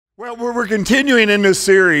Well, we're continuing in this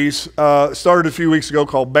series, started a few weeks ago,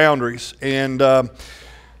 called Boundaries. And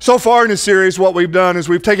so far in this series, what we've done is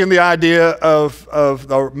we've taken the idea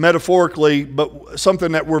or metaphorically, but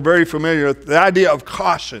something that we're very familiar with, the idea of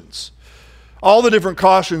cautions. All the different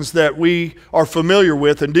cautions that we are familiar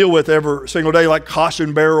with and deal with every single day, like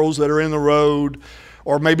caution barrels that are in the road,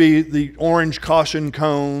 or maybe the orange caution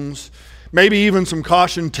cones, maybe even some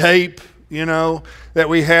caution tape, that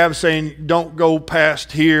we have saying don't go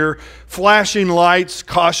past here, flashing lights,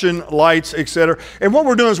 caution lights, etc. And what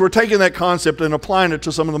we're doing is we're taking that concept and applying it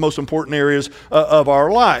to some of the most important areas of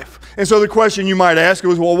our life. And so the question you might ask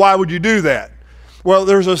is, well, why would you do that? Well,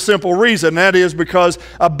 there's a simple reason. That is because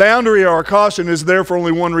a boundary or a caution is there for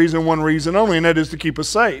only one reason only, and that is to keep us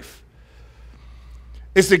safe.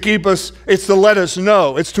 It's to let us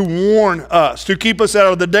know, it's to warn us, to keep us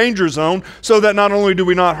out of the danger zone so that not only do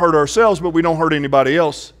we not hurt ourselves, but we don't hurt anybody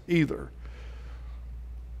else either.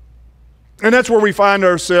 And that's where we find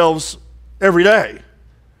ourselves every day.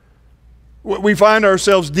 We find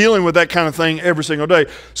ourselves dealing with that kind of thing every single day.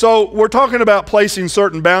 So we're talking about placing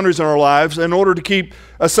certain boundaries in our lives in order to keep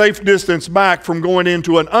a safe distance back from going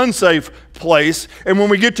into an unsafe place. And when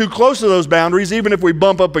we get too close to those boundaries, even if we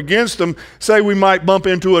bump up against them, say we might bump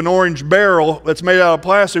into an orange barrel that's made out of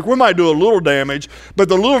plastic, we might do a little damage, but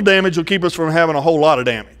the little damage will keep us from having a whole lot of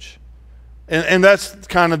damage. And that's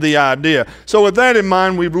kind of the idea. So with that in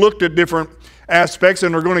mind, we've looked at different aspects,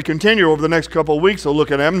 and we're going to continue over the next couple of weeks to look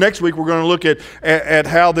at them. Next week, we're going to look at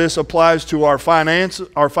how this applies to our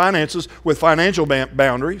finances with financial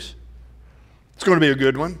boundaries. It's going to be a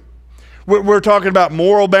good one. We're talking about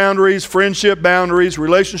moral boundaries, friendship boundaries,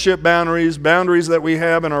 relationship boundaries, boundaries that we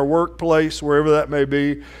have in our workplace, wherever that may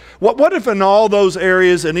be. What if in all those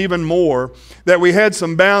areas and even more that we had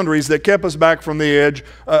some boundaries that kept us back from the edge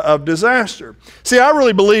of disaster? See, I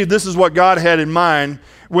really believe this is what God had in mind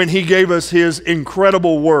when He gave us His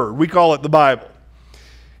incredible Word. We call it the Bible.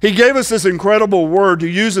 He gave us this incredible Word to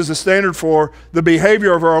use as a standard for the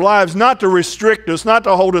behavior of our lives, not to restrict us, not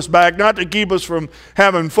to hold us back, not to keep us from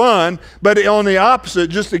having fun, but on the opposite,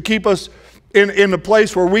 just to keep us in a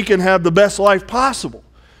place where we can have the best life possible,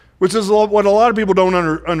 which is what a lot of people don't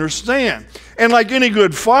understand. And like any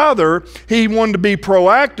good father, He wanted to be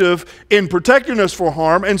proactive in protecting us from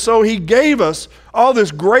harm, and so He gave us all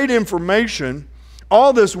this great information,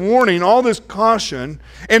 all this warning, all this caution.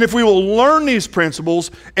 And if we will learn these principles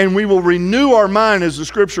and we will renew our mind as the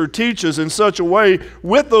Scripture teaches in such a way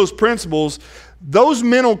with those principles, those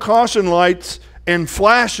mental caution lights and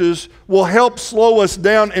flashes will help slow us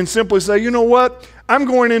down and simply say, you know what? I'm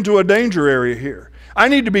going into a danger area here. I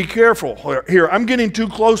need to be careful here. I'm getting too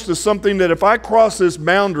close to something that if I cross this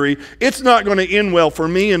boundary, it's not going to end well for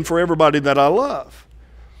me and for everybody that I love.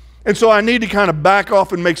 And so I need to kind of back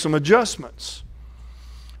off and make some adjustments.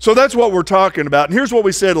 So that's what we're talking about. And here's what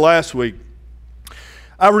we said last week.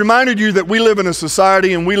 I reminded you that we live in a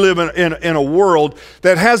society and we live in a world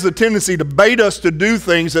that has the tendency to bait us to do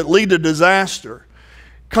things that lead to disaster.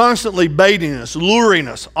 Constantly baiting us, luring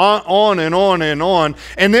us on and on and on.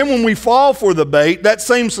 And then when we fall for the bait, that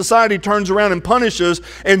same society turns around and punishes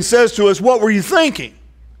and says to us, what were you thinking?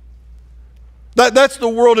 That's the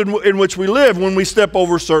world in which we live when we step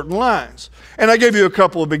over certain lines. And I gave you a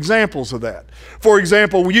couple of examples of that. For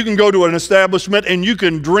example, you can go to an establishment and you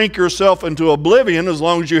can drink yourself into oblivion as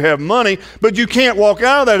long as you have money, but you can't walk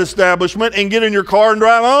out of that establishment and get in your car and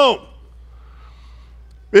drive home.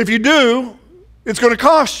 If you do, it's going to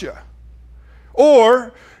cost you.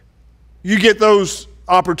 Or you get those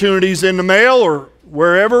opportunities in the mail or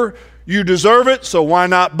wherever. You deserve it, so why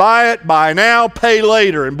not buy it? Buy now, pay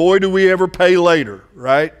later. And boy, do we ever pay later,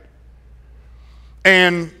 right?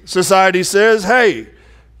 And society says, hey,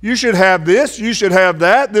 you should have this, you should have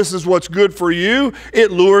that, this is what's good for you.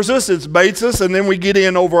 It lures us, it baits us, and then we get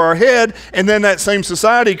in over our head, and then that same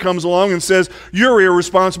society comes along and says, you're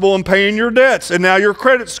irresponsible in paying your debts, and now your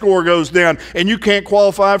credit score goes down, and you can't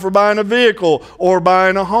qualify for buying a vehicle or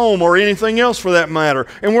buying a home or anything else for that matter.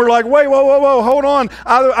 And we're like, wait, whoa, hold on.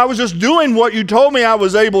 I was just doing what you told me I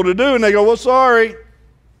was able to do. And they go, well, sorry,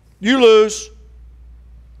 you lose.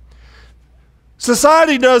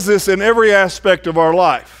 Society does this in every aspect of our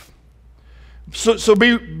life. So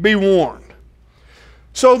be warned.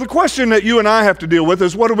 So the question that you and I have to deal with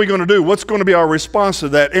is, what are we going to do? What's going to be our response to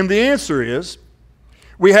that? And the answer is,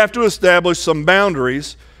 we have to establish some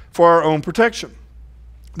boundaries for our own protection.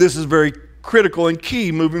 This is very critical and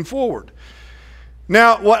key moving forward.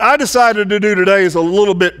 Now, what I decided to do today is a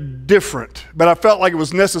little bit different, but I felt like it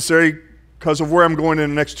was necessary because of where I'm going in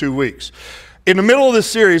the next 2 weeks. In the middle of this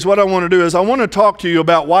series, what I want to do is I want to talk to you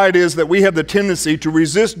about why it is that we have the tendency to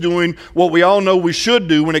resist doing what we all know we should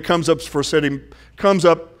do when it comes up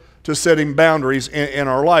to setting boundaries in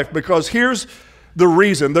our life. Because here's the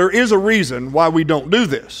reason. There is a reason why we don't do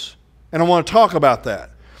this. And I want to talk about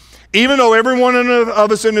that. Even though every one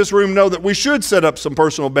of us in this room know that we should set up some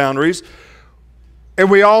personal boundaries,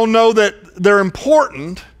 and we all know that they're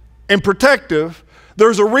important and protective,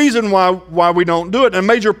 there's a reason why we don't do it. And a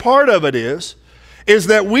major part of it is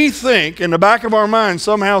that we think in the back of our mind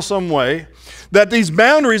somehow, some way, that these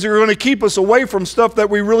boundaries are going to keep us away from stuff that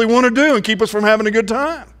we really want to do and keep us from having a good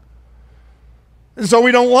time. And so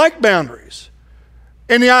we don't like boundaries.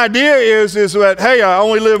 And the idea is that, hey, I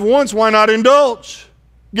only live once, why not indulge?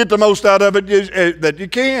 Get the most out of it that you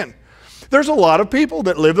can. There's a lot of people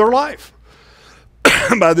that live their life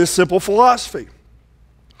by this simple philosophy.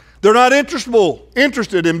 They're not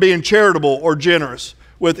interested in being charitable or generous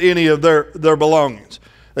with any of their belongings.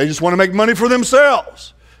 They just want to make money for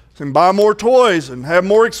themselves and buy more toys and have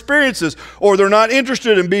more experiences. Or they're not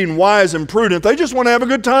interested in being wise and prudent. They just want to have a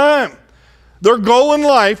good time. Their goal in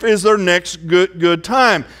life is their next good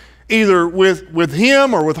time, either with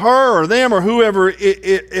him or with her or them or whoever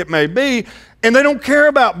it may be. And they don't care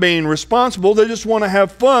about being responsible. They just want to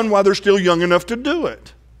have fun while they're still young enough to do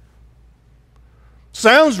it.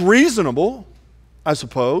 Sounds reasonable, I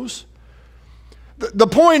suppose. The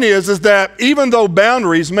point is that even though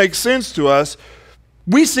boundaries make sense to us,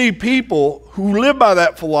 we see people who live by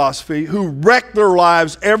that philosophy who wreck their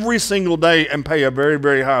lives every single day and pay a very,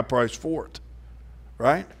 very high price for it.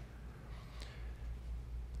 Right?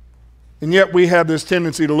 And yet we have this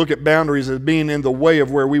tendency to look at boundaries as being in the way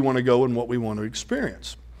of where we want to go and what we want to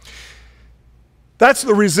experience. That's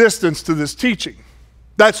the resistance to this teaching.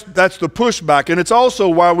 That's the pushback. And it's also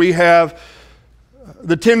why we have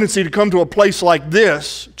the tendency to come to a place like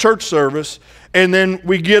this, church service, and then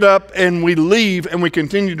we get up and we leave and we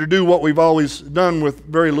continue to do what we've always done with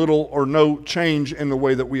very little or no change in the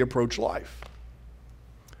way that we approach life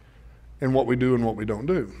and what we do and what we don't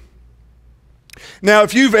do. Now,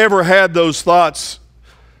 if you've ever had those thoughts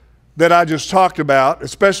that I just talked about,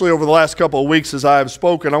 especially over the last couple of weeks as I have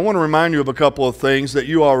spoken, I want to remind you of a couple of things that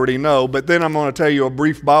you already know, but then I'm going to tell you a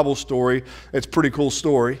brief Bible story. It's a pretty cool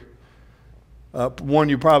story. One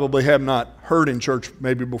you probably have not heard in church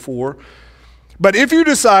maybe before. But if you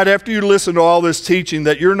decide after you listen to all this teaching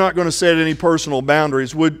that you're not going to set any personal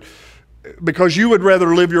boundaries, because you would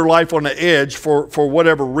rather live your life on the edge for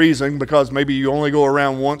whatever reason, because maybe you only go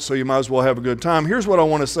around once so you might as well have a good time, here's what I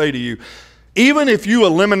want to say to you. Even if you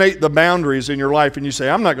eliminate the boundaries in your life and you say,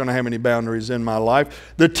 I'm not going to have any boundaries in my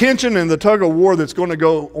life, the tension and the tug of war that's going to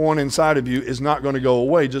go on inside of you is not going to go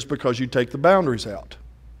away just because you take the boundaries out.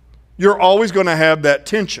 You're always going to have that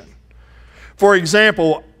tension. For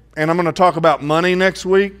example, and I'm going to talk about money next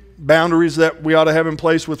week, boundaries that we ought to have in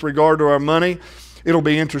place with regard to our money. It'll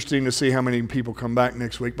be interesting to see how many people come back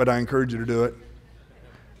next week, but I encourage you to do it.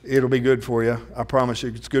 It'll be good for you. I promise you,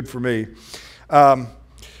 it's good for me.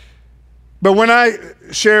 But when I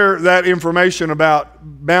share that information about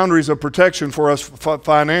boundaries of protection for us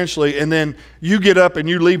financially, and then you get up and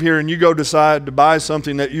you leave here and you go decide to buy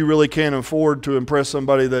something that you really can't afford to impress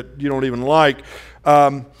somebody that you don't even like,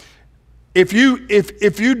 if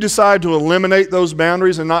you decide to eliminate those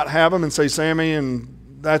boundaries and not have them and say, Sammy, and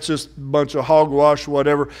that's just a bunch of hogwash,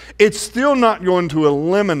 whatever, it's still not going to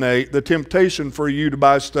eliminate the temptation for you to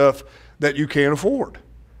buy stuff that you can't afford.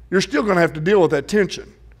 You're still going to have to deal with that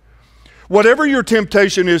tension. Whatever your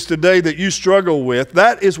temptation is today that you struggle with,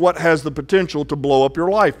 that is what has the potential to blow up your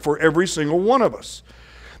life for every single one of us.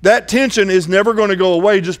 That tension is never going to go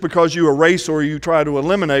away just because you erase or you try to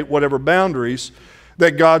eliminate whatever boundaries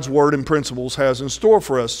that God's Word and principles has in store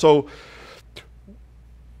for us. So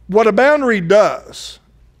what a boundary does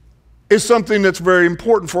is something that's very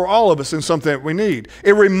important for all of us and something that we need.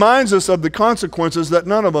 It reminds us of the consequences that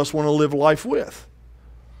none of us want to live life with.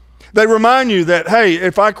 They remind you that, hey,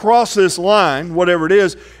 if I cross this line, whatever it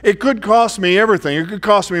is, it could cost me everything. It could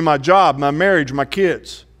cost me my job, my marriage, my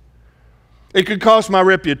kids. It could cost my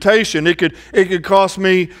reputation. It could cost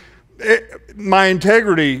me my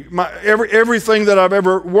integrity, everything that I've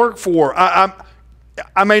ever worked for.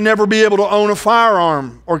 I may never be able to own a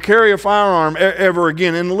firearm or carry a firearm ever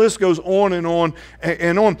again. And the list goes on and on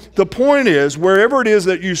and on. The point is, wherever it is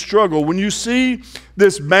that you struggle, when you see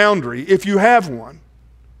this boundary, if you have one,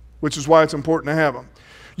 which is why it's important to have them,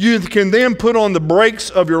 you can then put on the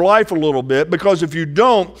brakes of your life a little bit, because if you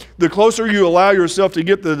don't, the closer you allow yourself to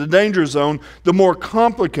get to the danger zone, the more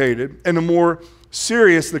complicated and the more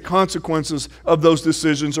serious the consequences of those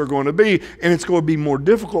decisions are going to be, and it's going to be more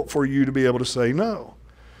difficult for you to be able to say no.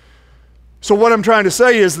 So what I'm trying to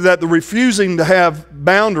say is that the refusing to have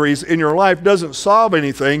boundaries in your life doesn't solve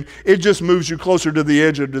anything. It just moves you closer to the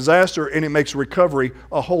edge of disaster, and it makes recovery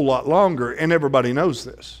a whole lot longer. And everybody knows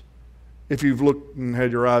this, if you've looked and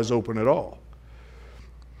had your eyes open at all.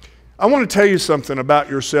 I want to tell you something about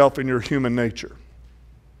yourself and your human nature.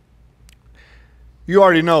 You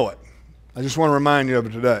already know it. I just want to remind you of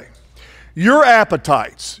it today. Your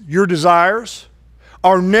appetites, your desires,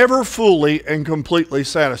 are never fully and completely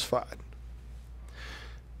satisfied.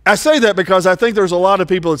 I say that because I think there's a lot of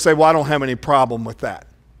people that say, well, I don't have any problem with that.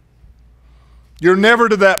 You're never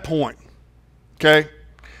to that point, okay?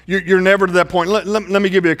 You're never to that point. Let me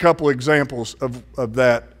give you a couple examples of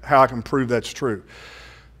that, how I can prove that's true.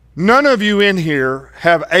 None of you in here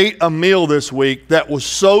have ate a meal this week that was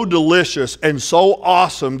so delicious and so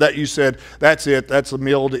awesome that you said, that's it, that's the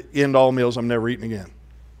meal to end all meals, I'm never eating again.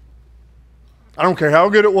 I don't care how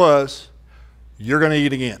good it was, you're going to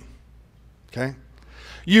eat again, okay?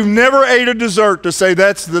 You've never ate a dessert to say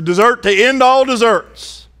that's the dessert to end all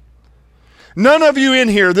desserts. None of you in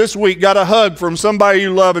here this week got a hug from somebody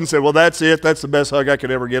you love and said, well, that's it, that's the best hug I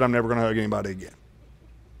could ever get, I'm never going to hug anybody again.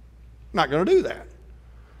 Not going to do that.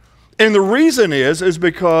 And the reason is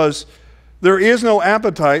because there is no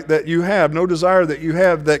appetite that you have, no desire that you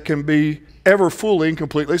have that can be ever fully and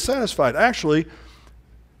completely satisfied. Actually,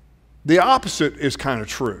 the opposite is kind of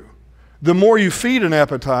true. The more you feed an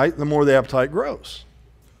appetite, the more the appetite grows.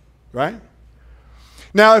 Right?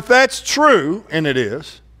 Now, if that's true, and it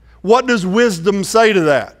is, what does wisdom say to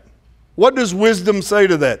that? What does wisdom say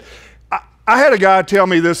to that? I had a guy tell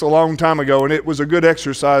me this a long time ago, and it was a good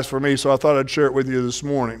exercise for me, so I thought I'd share it with you this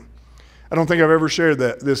morning. I don't think I've ever shared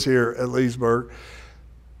this here at Leesburg.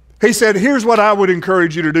 He said, here's what I would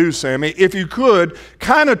encourage you to do, Sammy. If you could,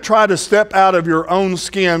 kind of try to step out of your own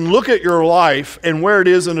skin, look at your life and where it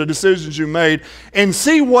is and the decisions you made, and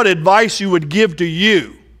see what advice you would give to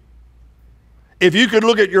you if you could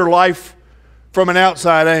look at your life from an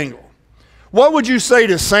outside angle. What would you say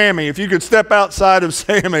to Sammy if you could step outside of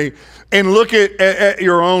Sammy and look at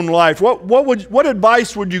your own life? What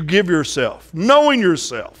advice would you give yourself, knowing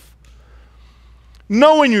yourself?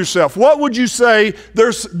 Knowing yourself, what would you say?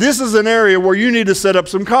 This is an area where you need to set up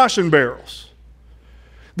some caution barrels.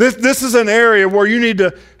 This is an area where you need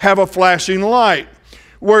to have a flashing light,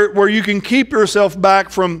 where you can keep yourself back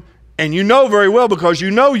from, and you know very well because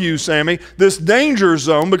you know you, Sammy, this danger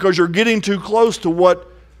zone because you're getting too close to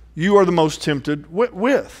what you are the most tempted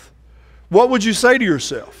with. What would you say to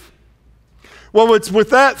yourself? Well, it's with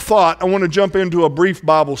that thought I want to jump into a brief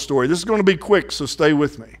Bible story. This is going to be quick, so stay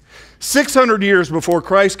with me. 600 years before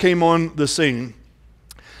Christ came on the scene,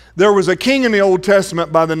 there was a king in the Old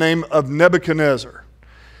Testament by the name of Nebuchadnezzar.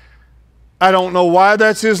 I don't know why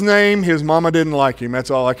that's his name. His mama didn't like him. That's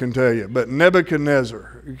all I can tell you. But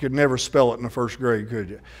Nebuchadnezzar, you could never spell it in the first grade, could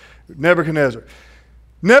you? Nebuchadnezzar.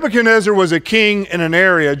 Nebuchadnezzar was a king in an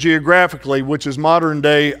area geographically, which is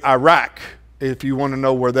modern-day Iraq, if you want to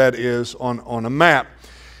know where that is on a map.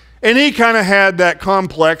 And he kind of had that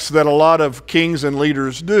complex that a lot of kings and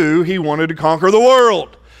leaders do. He wanted to conquer the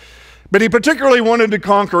world. But he particularly wanted to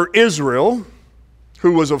conquer Israel,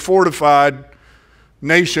 who was a fortified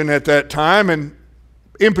nation at that time. And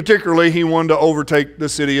in particular, he wanted to overtake the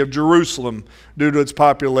city of Jerusalem due to its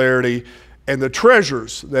popularity and the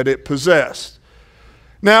treasures that it possessed.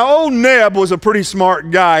 Now, old Neb was a pretty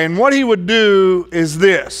smart guy, and what he would do is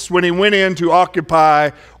this when he went in to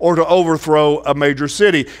occupy or to overthrow a major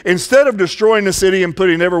city. Instead of destroying the city and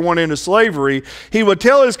putting everyone into slavery, he would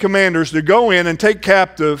tell his commanders to go in and take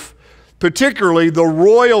captive, particularly the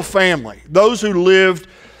royal family, those who lived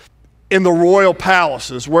in the royal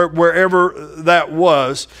palaces, wherever that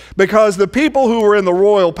was, because the people who were in the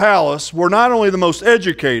royal palace were not only the most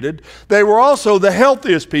educated, they were also the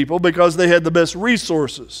healthiest people because they had the best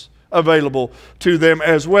resources available to them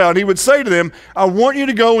as well. And he would say to them, I want you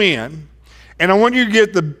to go in, and I want you to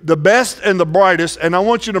get the best and the brightest, and I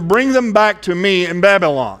want you to bring them back to me in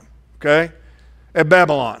Babylon, okay? At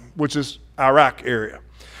Babylon, which is Iraq area.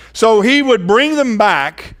 So he would bring them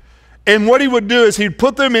back, and what he would do is he'd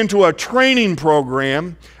put them into a training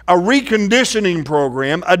program, a reconditioning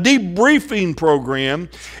program, a debriefing program,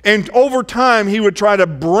 and over time he would try to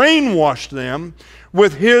brainwash them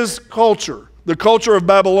with his culture, the culture of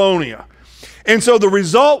Babylonia. And so the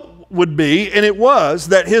result would be, and it was,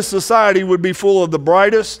 that his society would be full of the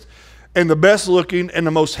brightest and the best looking and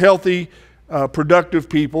the most healthy, productive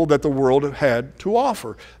people that the world had to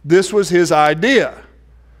offer. This was his idea.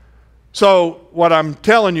 So what I'm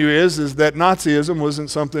telling you is that Nazism wasn't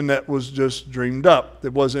something that was just dreamed up.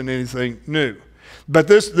 It wasn't anything new. But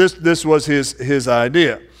this was his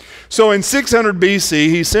idea. So in 600 BC,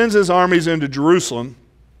 he sends his armies into Jerusalem,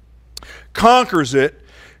 conquers it,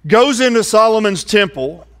 goes into Solomon's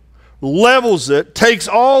temple, levels it, takes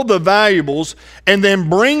all the valuables, and then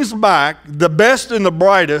brings back the best and the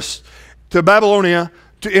brightest to Babylonia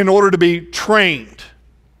in order to be trained,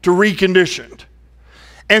 to reconditioned.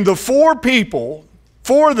 And the four of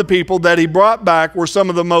the people that he brought back were some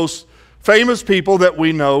of the most famous people that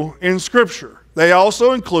we know in Scripture. They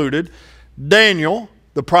also included Daniel,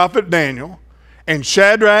 the prophet Daniel, and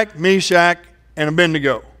Shadrach, Meshach, and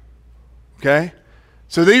Abednego. Okay?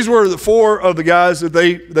 So these were the four of the guys that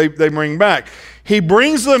they bring back. He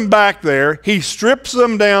brings them back there. He strips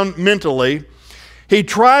them down mentally. He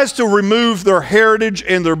tries to remove their heritage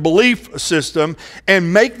and their belief system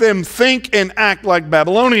and make them think and act like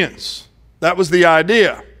Babylonians. That was the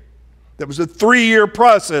idea. That was a 3-year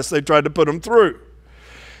process they tried to put them through.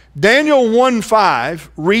 Daniel 1:5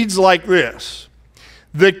 reads like this.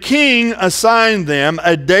 The king assigned them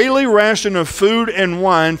a daily ration of food and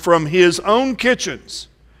wine from his own kitchens.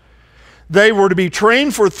 They were to be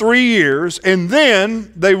trained for 3 years, and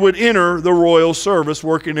then they would enter the royal service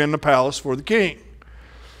working in the palace for the king.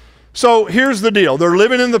 So here's the deal. They're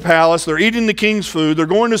living in the palace. They're eating the king's food. They're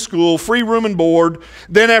going to school, free room and board.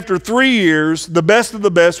 Then after 3 years, the best of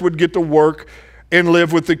the best would get to work and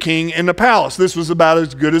live with the king in the palace. This was about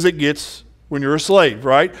as good as it gets when you're a slave,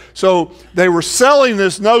 right? So they were selling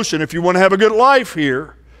this notion, if you want to have a good life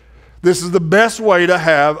here, this is the best way to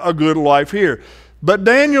have a good life here. But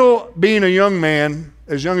Daniel, being a young man,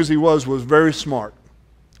 as young as he was very smart.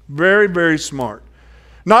 Very, very smart.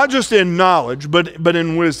 Not just in knowledge, but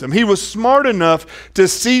in wisdom. He was smart enough to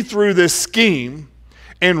see through this scheme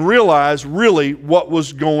and realize really what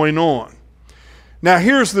was going on. Now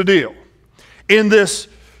here's the deal. In this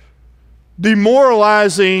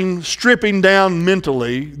demoralizing, stripping down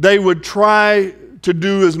mentally, they would try to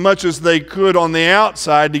do as much as they could on the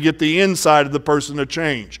outside to get the inside of the person to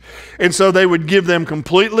change. And so they would give them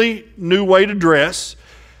completely new way to dress.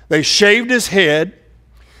 They shaved his head.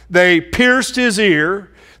 They pierced his ear.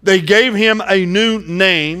 They gave him a new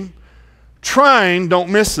name, trying, don't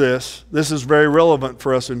miss this is very relevant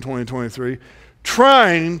for us in 2023,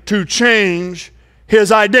 trying to change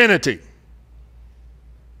his identity.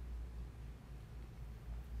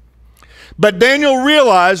 But Daniel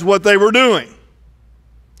realized what they were doing.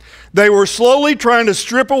 They were slowly trying to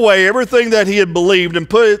strip away everything that he had believed and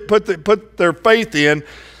put their faith in.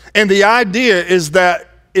 And the idea is that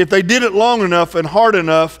if they did it long enough and hard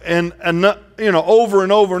enough and over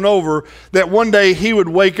and over and over, that one day he would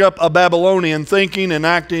wake up a Babylonian thinking and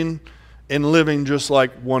acting and living just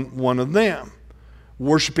like one of them,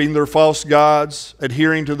 worshiping their false gods,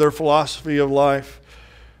 adhering to their philosophy of life,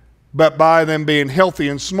 but by them being healthy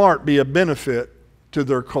and smart, be a benefit to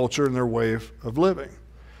their culture and their way of living.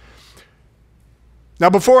 Now,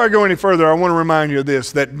 before I go any further, I want to remind you of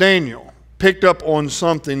this, that Daniel picked up on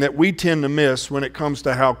something that we tend to miss when it comes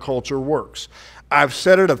to how culture works. I've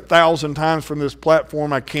said it 1,000 times from this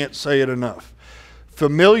platform. I can't say it enough.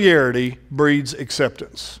 Familiarity breeds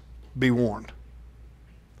acceptance. Be warned.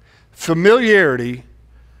 Familiarity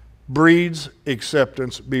breeds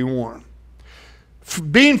acceptance. Be warned.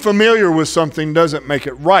 Being familiar with something doesn't make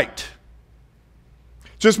it right.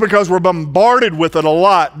 Just because we're bombarded with it a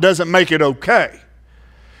lot doesn't make it okay.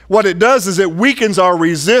 What it does is it weakens our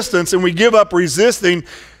resistance, and we give up resisting.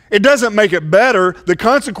 It doesn't make it better. The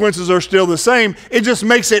consequences are still the same. It just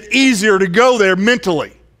makes it easier to go there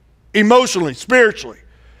mentally, emotionally, spiritually,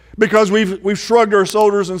 because we've shrugged our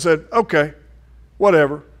shoulders and said, okay,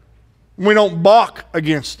 whatever. We don't balk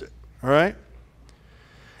against it, all right?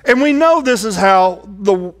 And we know this is how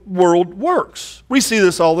the world works. We see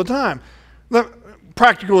this all the time.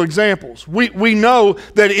 Practical examples. We know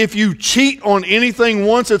that if you cheat on anything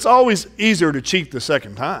once, it's always easier to cheat the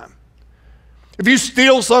second time. If you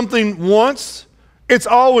steal something once, it's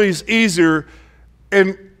always easier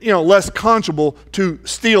and less conscionable to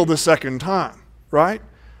steal the second time, right?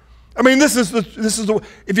 I mean, this is the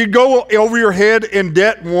if you go over your head in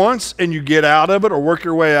debt once and you get out of it or work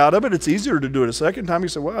your way out of it, it's easier to do it a second time. You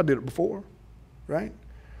say, well, I did it before, right?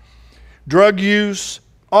 Drug use,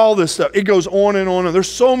 all this stuff. It goes on and on. And there's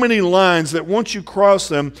so many lines that once you cross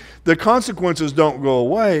them, the consequences don't go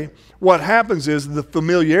away. What happens is the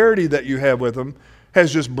familiarity that you have with them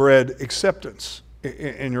has just bred acceptance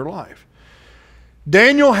in your life.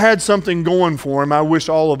 Daniel had something going for him I wish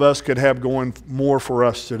all of us could have going more for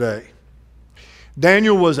us today.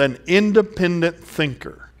 Daniel was an independent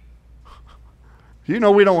thinker. We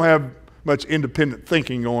don't have much independent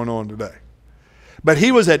thinking going on today. But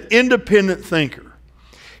he was an independent thinker.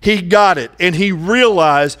 He got it, and he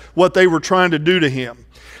realized what they were trying to do to him.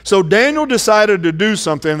 So Daniel decided to do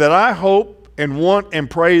something that I hope and want and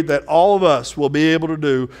pray that all of us will be able to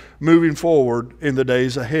do moving forward in the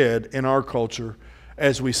days ahead in our culture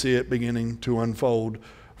as we see it beginning to unfold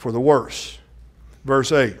for the worse.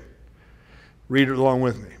 Verse 8. Read it along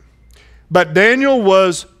with me. But Daniel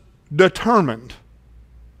was determined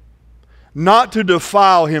not to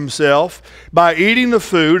defile himself by eating the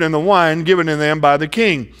food and the wine given to them by the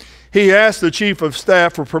king. He asked the chief of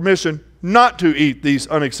staff for permission not to eat these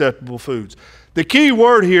unacceptable foods. The key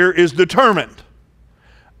word here is determined.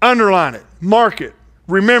 Underline it, mark it,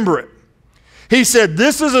 remember it. He said,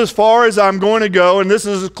 this is as far as I'm going to go, and this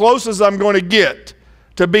is as close as I'm going to get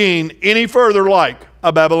to being any further like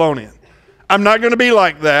a Babylonian. I'm not going to be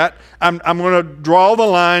like that. I'm going to draw the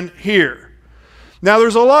line here. Now,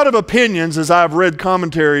 there's a lot of opinions as I've read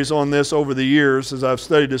commentaries on this over the years, as I've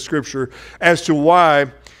studied the scripture, as to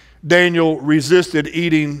why Daniel resisted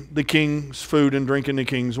eating the king's food and drinking the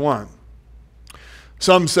king's wine.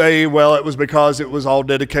 Some say, well, it was because it was all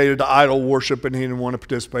dedicated to idol worship and he didn't want to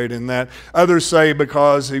participate in that. Others say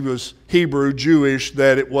because he was Hebrew, Jewish,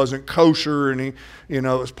 that it wasn't kosher and he, it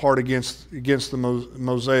was part against the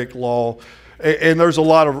Mosaic law. And there's a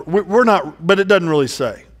lot of, we're not, but it doesn't really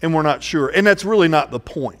say, and we're not sure. And that's really not the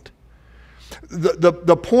point.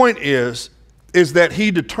 The point is that he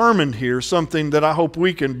determined here something that I hope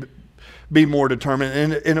we can be more determined,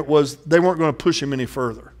 and it was they weren't going to push him any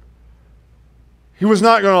further. He was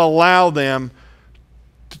not going to allow them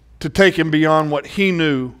to take him beyond what he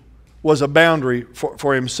knew was a boundary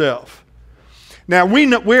for himself. Now,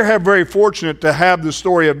 we're very fortunate to have the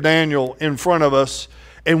story of Daniel in front of us,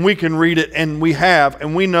 and we can read it, and we have,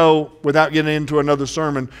 and we know, without getting into another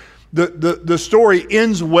sermon, the story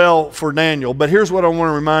ends well for Daniel. But here's what I want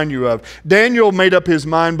to remind you of. Daniel made up his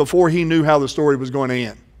mind before he knew how the story was going to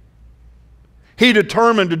end. He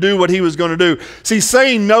determined to do what he was going to do. See,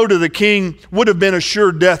 saying no to the king would have been a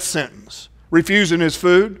sure death sentence. Refusing his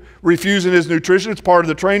food, refusing his nutrition, it's part of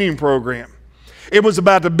the training program. It was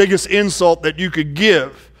about the biggest insult that you could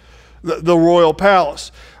give the royal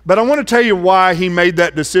palace. But I want to tell you why he made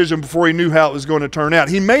that decision before he knew how it was going to turn out.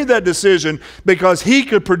 He made that decision because he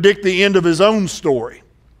could predict the end of his own story,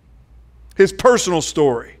 his personal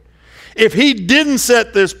story. If he didn't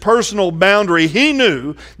set this personal boundary, he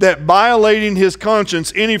knew that violating his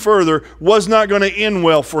conscience any further was not going to end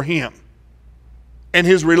well for him and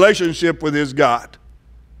his relationship with his God,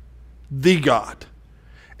 the God.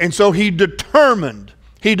 And so he determined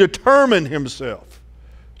himself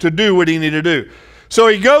to do what he needed to do. So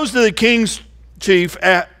he goes to the king's chief,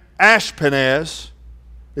 Ashpenaz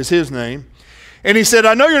is his name, and he said,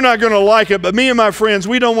 I know you're not going to like it, but me and my friends,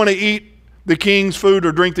 we don't want to eat the king's food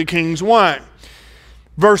or drink the king's wine.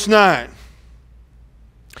 Verse 9.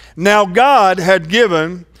 Now God had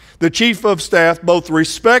given the chief of staff both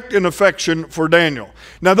respect and affection for Daniel.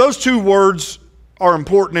 Now those two words are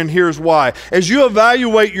important, and here's why. As you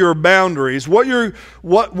evaluate your boundaries, what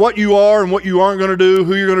you are and what you aren't going to do,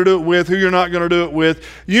 who you're going to do it with, who you're not going to do it with,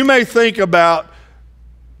 you may think about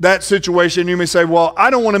that situation. You may say, well, I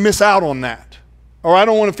don't want to miss out on that. Or I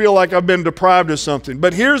don't want to feel like I've been deprived of something.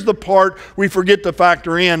 But here's the part we forget to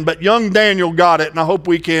factor in. But young Daniel got it, and I hope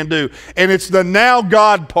we can do. And it's the now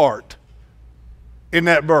God part in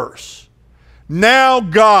that verse. Now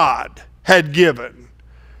God had given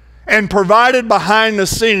and provided behind the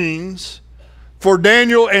scenes for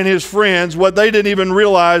Daniel and his friends what they didn't even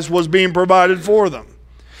realize was being provided for them.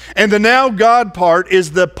 And the now God part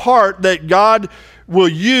is the part that God will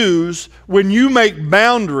use when you make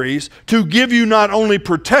boundaries to give you not only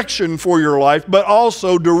protection for your life, but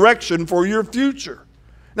also direction for your future.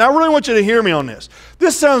 Now, I really want you to hear me on this.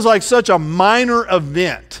 This sounds like such a minor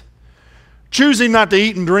event, choosing not to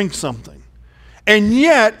eat and drink something. And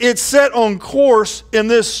yet, it's set on course in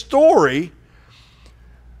this story,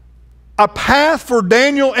 a path for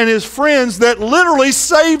Daniel and his friends that literally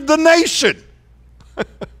saved the nation.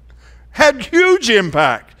 Had huge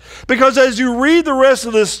impact. Because as you read the rest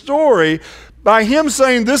of this story, by him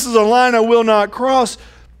saying, this is a line I will not cross,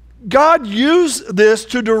 God used this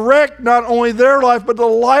to direct not only their life, but the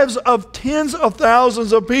lives of tens of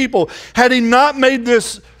thousands of people. Had he not made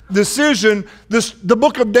this decision, the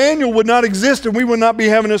book of Daniel would not exist, and we would not be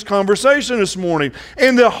having this conversation this morning.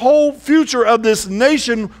 And the whole future of this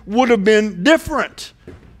nation would have been different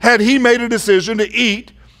had he made a decision to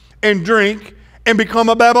eat and drink and become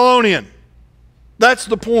a Babylonian. That's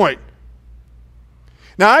the point.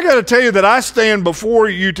 Now, I got to tell you that I stand before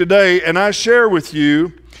you today and I share with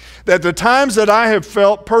you that the times that I have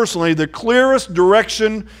felt personally the clearest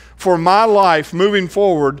direction for my life moving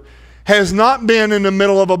forward has not been in the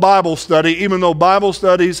middle of a Bible study, even though Bible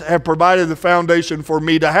studies have provided the foundation for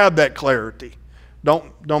me to have that clarity.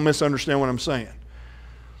 Don't misunderstand what I'm saying.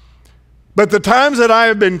 But the times that I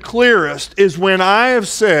have been clearest is when I have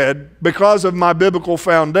said, because of my biblical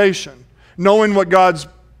foundation, knowing what God's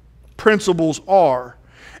principles are,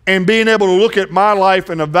 and being able to look at my life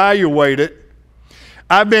and evaluate it,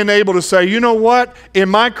 I've been able to say, you know what? In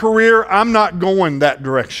my career, I'm not going that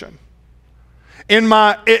direction. In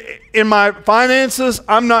my finances,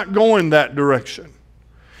 I'm not going that direction.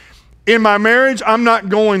 In my marriage, I'm not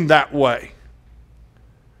going that way.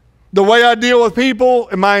 The way I deal with people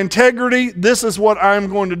and my integrity, this is what I'm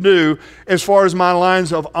going to do as far as my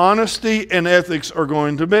lines of honesty and ethics are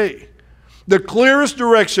going to be. The clearest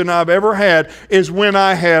direction I've ever had is when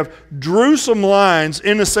I have drew some lines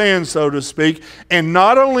in the sand, so to speak, and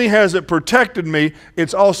not only has it protected me,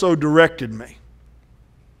 it's also directed me.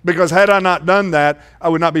 Because had I not done that, I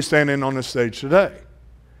would not be standing on this stage today.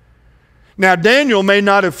 Now, Daniel may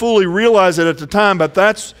not have fully realized it at the time, but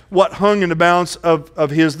that's what hung in the balance of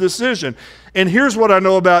his decision. And here's what I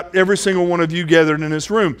know about every single one of you gathered in this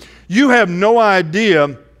room. You have no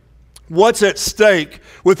idea what's at stake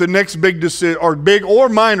with the next big decision, or big or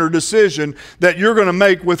minor decision that you're going to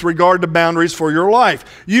make with regard to boundaries for your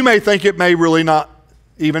life. You may think it may really not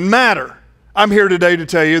even matter. I'm here today to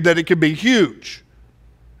tell you that it could be huge.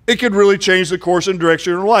 It could really change the course and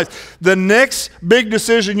direction of your life. The next big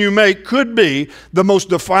decision you make could be the most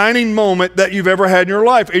defining moment that you've ever had in your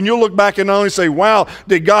life. And you'll look back and not only say, wow,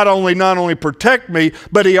 did God not only protect me,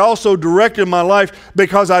 but He also directed my life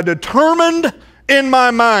because I determined in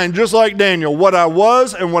my mind, just like Daniel, what I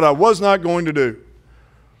was and what I was not going to do.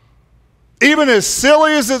 Even as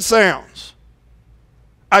silly as it sounds,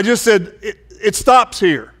 I just said, it stops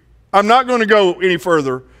here. I'm not going to go any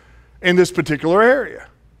further in this particular area.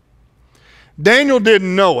 Daniel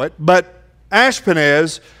didn't know it, but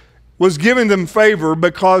Ashpenaz was giving them favor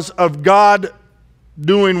because of God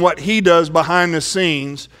doing what He does behind the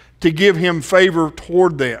scenes to give him favor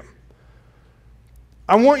toward them.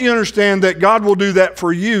 I want you to understand that God will do that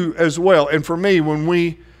for you as well, and for me when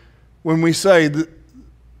we say that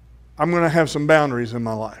I'm going to have some boundaries in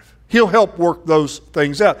my life. He'll help work those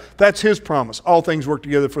things out. That's His promise. All things work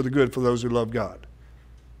together for the good for those who love God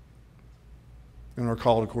and are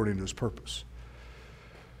called according to His purpose.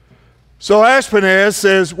 So Ashpenaz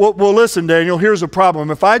says, well, listen, Daniel, here's a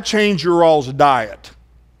problem. If I change your all's diet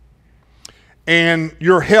and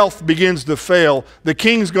your health begins to fail, the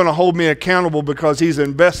king's going to hold me accountable because he's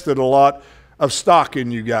invested a lot of stock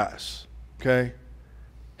in you guys. Okay?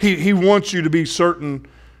 He wants you to be certain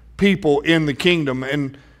people in the kingdom,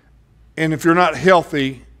 and if you're not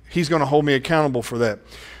healthy, he's going to hold me accountable for that.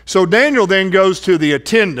 So Daniel then goes to the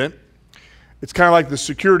attendant. It's kind of like the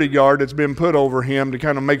security guard that's been put over him to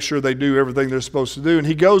kind of make sure they do everything they're supposed to do. And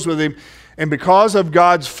he goes with him, and because of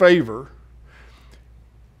God's favor,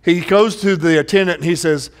 he goes to the attendant and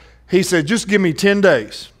he said, just give me 10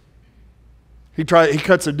 days. He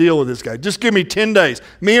cuts a deal with this guy. Just give me 10 days.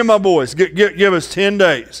 Me and my boys, give us 10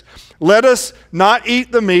 days. Let us not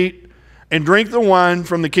eat the meat and drink the wine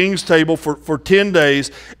from the king's table for 10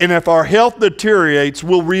 days. And if our health deteriorates,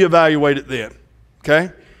 we'll reevaluate it then.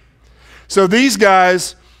 Okay? So these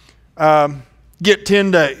guys get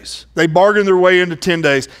 10 days. They bargain their way into 10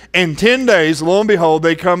 days. And 10 days, lo and behold,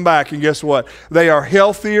 they come back, and guess what? They are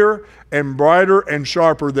healthier and brighter and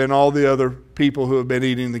sharper than all the other people who have been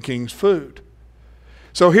eating the king's food.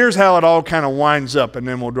 So here's how it all kind of winds up, and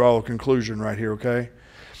then we'll draw a conclusion right here, okay?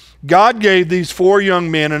 God gave these 4 young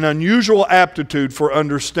men an unusual aptitude for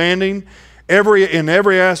understanding in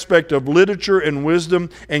every aspect of literature and wisdom,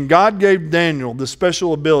 and God gave Daniel the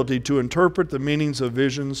special ability to interpret the meanings of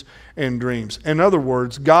visions and dreams. In other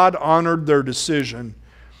words, God honored their decision.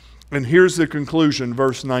 And here's the conclusion,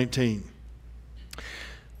 verse 19.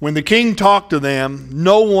 When the king talked to them,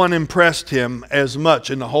 no one impressed him as much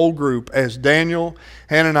in the whole group as Daniel,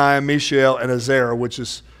 Hananiah, Mishael, and Azariah, which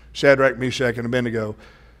is Shadrach, Meshach, and Abednego.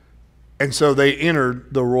 And so they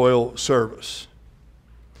entered the royal service.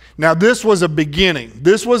 Now this was a beginning.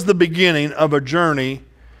 This was the beginning of a journey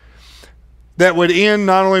that would end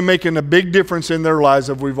not only making a big difference in their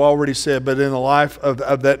lives, as we've already said, but in the life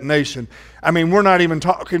of that nation. I mean, we're not even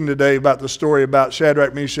talking today about the story about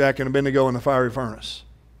Shadrach, Meshach, and Abednego in the fiery furnace.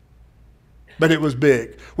 But it was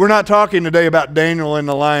big. We're not talking today about Daniel in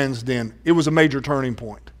the lion's den. It was a major turning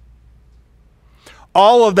point.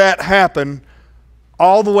 All of that happened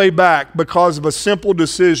all the way back because of a simple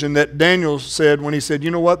decision that Daniel said when he said, you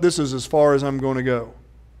know what, this is as far as I'm going to go.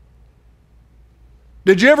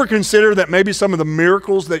 Did you ever consider that maybe some of the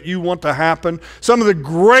miracles that you want to happen, some of the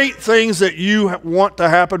great things that you want to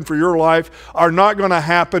happen for your life are not going to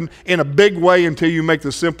happen in a big way until you make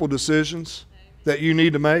the simple decisions that you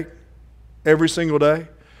need to make every single day?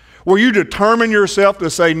 Will you determine yourself to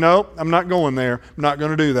say, no, I'm not going there. I'm not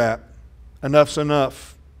going to do that. Enough's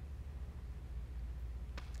enough.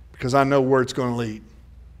 Because I know where it's going to lead.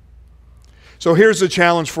 So here's the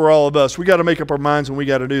challenge for all of us. We got to make up our minds and we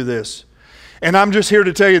got to do this. And I'm just here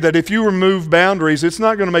to tell you that if you remove boundaries, it's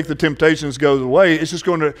not going to make the temptations go away. It's just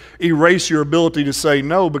going to erase your ability to say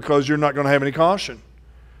no because you're not going to have any caution.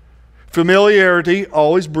 Familiarity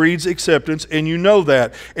always breeds acceptance, and you know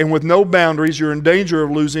that. And with no boundaries, you're in danger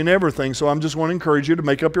of losing everything. So I'm just want to encourage you to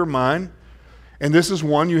make up your mind. And this is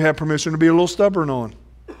one you have permission to be a little stubborn on.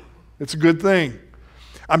 It's a good thing.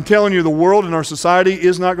 I'm telling you, the world and our society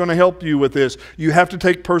is not going to help you with this. You have to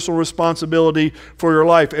take personal responsibility for your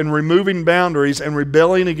life. And removing boundaries and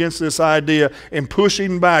rebelling against this idea and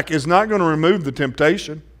pushing back is not going to remove the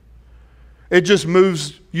temptation. It just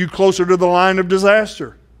moves you closer to the line of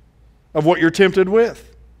disaster of what you're tempted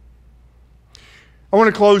with. I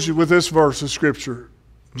want to close you with this verse of Scripture.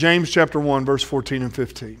 James chapter 1, verse 14 and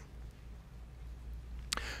 15.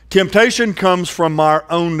 Temptation comes from our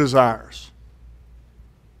own desires.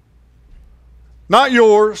 Not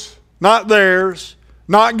yours, not theirs,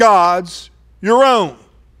 not God's, your own.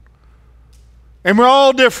 And we're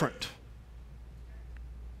all different.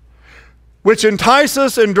 Which entice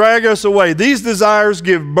us and drag us away. These desires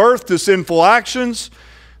give birth to sinful actions,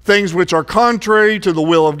 things which are contrary to the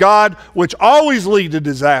will of God, which always lead to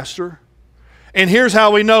disaster. And here's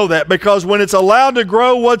how we know that. Because when it's allowed to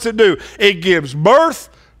grow, what's it do? It gives birth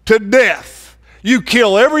to death. You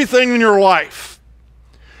kill everything in your life.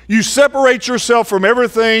 You separate yourself from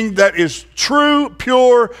everything that is true,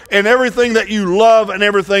 pure, and everything that you love and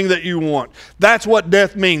everything that you want. That's what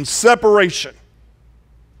death means, separation.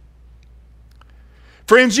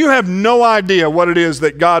 Friends, you have no idea what it is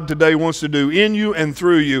that God today wants to do in you and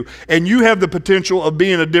through you. And you have the potential of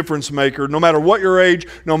being a difference maker, no matter what your age,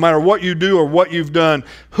 no matter what you do or what you've done.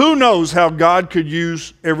 Who knows how God could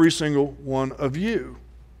use every single one of you?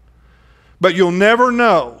 But you'll never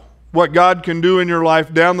know what God can do in your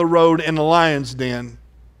life down the road in the lion's den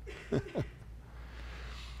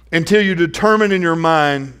until you determine in your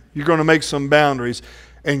mind you're going to make some boundaries.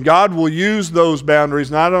 And God will use those boundaries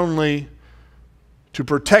not only to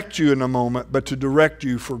protect you in a moment, but to direct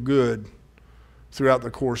you for good throughout the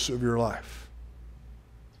course of your life.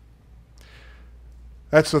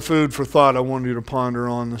 That's the food for thought I wanted you to ponder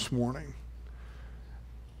on this morning.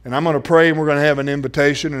 And I'm going to pray, and we're going to have an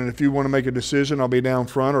invitation. And if you want to make a decision, I'll be down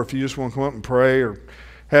front. Or if you just want to come up and pray or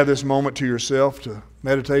have this moment to yourself to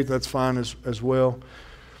meditate, that's fine as well.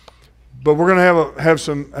 But we're going to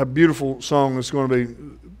have a beautiful song that's going to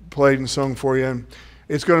be played and sung for you. And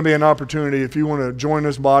it's going to be an opportunity. If you want to join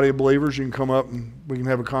this body of believers, you can come up and we can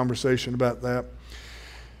have a conversation about that.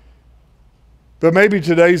 But maybe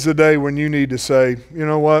today's the day when you need to say, you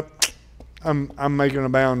know what? I'm making a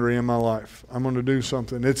boundary in my life. I'm going to do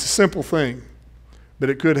something. It's a simple thing, but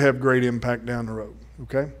it could have great impact down the road.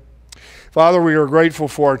 Okay? Father, we are grateful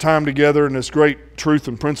for our time together and this great truth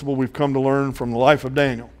and principle we've come to learn from the life of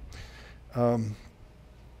Daniel.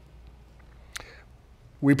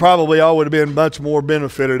 We probably all would have been much more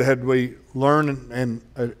benefited had we learned and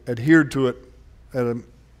adhered to it at a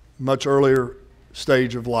much earlier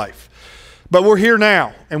stage of life. But we're here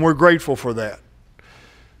now, and we're grateful for that.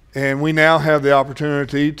 And we now have the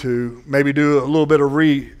opportunity to maybe do a little bit of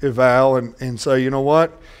re-eval and say, you know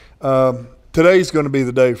what? Today's going to be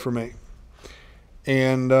the day for me.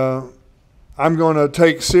 And I'm going to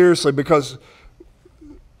take seriously, because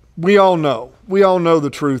we all know the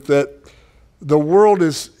truth that the world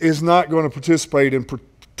is not going to participate in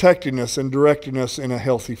protecting us and directing us in a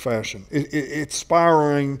healthy fashion. It's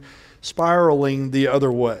spiraling the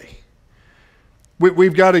other way.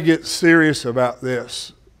 We've got to get serious about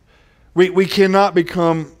this. We cannot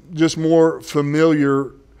become just more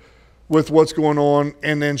familiar with what's going on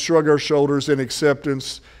and then shrug our shoulders in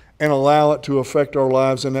acceptance and allow it to affect our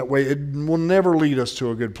lives in that way. It will never lead us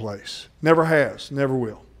to a good place. Never has, never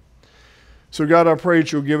will. So God, I pray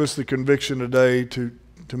that you'll give us the conviction today to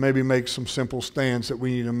maybe make some simple stands that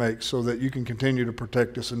we need to make so that you can continue to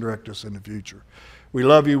protect us and direct us in the future. We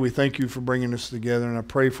love you. We thank you for bringing us together. And I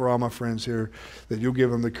pray for all my friends here that you'll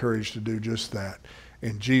give them the courage to do just that.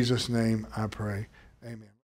 In Jesus' name I pray. Amen.